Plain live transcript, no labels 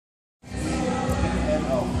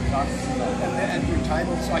And your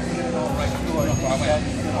title, so I can get it all right. Of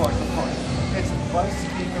course. It's Vice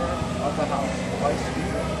Speaker of the House. Vice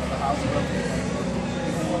Speaker of the House of Representatives.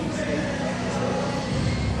 State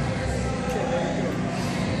Okay, very good.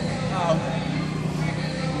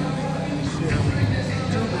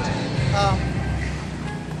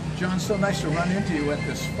 John, so nice to run into you at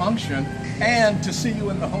this function and to see you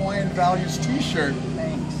in the Hawaiian Values t-shirt.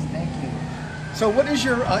 Thanks, thank you. So what is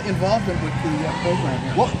your involvement with the program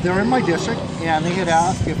here? Well, they're in my district, and they had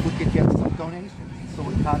asked if we could get some donations. So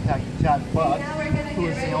we contacted Chad Budd, who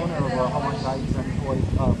is the owner of Hawaiian Values and employee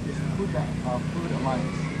of Food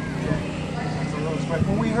Alliance. And so that was great.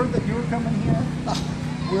 When we heard that you were coming here,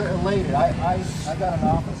 we're elated. I got an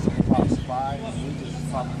office in the top spot, and we just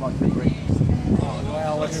talked about the greatness.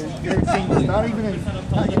 Well, you're not even in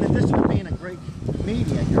addition to being a great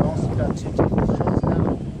comedian, you're also got 2 TV shows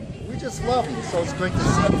now. We just love you, so it's great to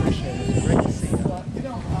see you. Appreciate it. It's great to see you. Well, you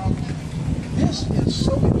know, this is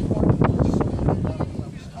so important for so many levels. I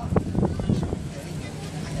was talking to you,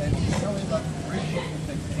 and you really about bridging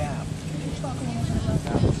the gap. Can you talk a little bit about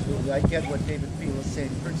that? Absolutely. I get what David Peel is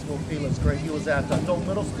saying. Principal Peel is great. He was at Dole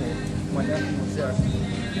Middle School. My nephew was there.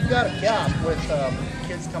 You've got a gap with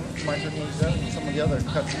kids coming from Micronesia and some of the other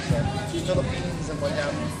countries, Philippines and what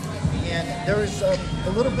have you. And there is a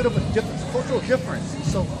little bit of a difference, cultural difference. And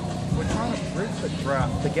so we're trying to bridge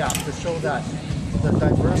the gap to show that the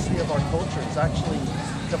diversity of our culture is actually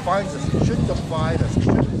defines us. It shouldn't divide us. It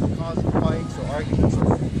shouldn't cause fights or arguments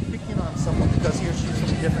or picking on someone because he or she's from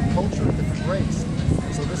a different culture, a different race.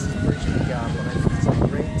 So this is bridging the gap, and I think it's a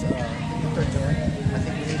great thing that they're doing. I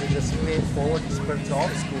think we need to just pay it forward and spread it to all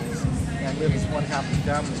the schools and live as one happy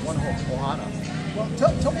family, one ohana. Well,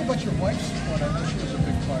 tell me about your wife's support. I know she was a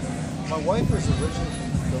big part of it. My wife is originally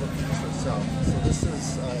from the Philippines herself, so this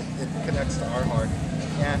is, it connects to our heart.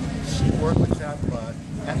 And she worked with Chad Budd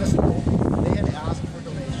and the school. They had asked for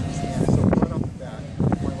donations, and so right off the bat,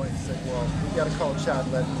 my wife said, well, we got to call Chad,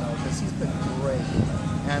 let him know, because he's been great.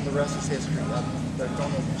 And the rest is history. They're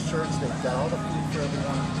donating shirts, they've got all the food for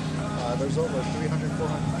everyone. There's over 300,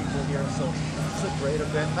 400 people here, so it's a great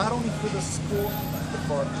event, not only for the school, but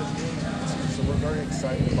for our community too. So we're very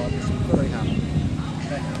excited about this. We're very happy.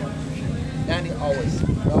 Thank you. I appreciate it. Andy, always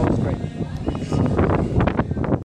great.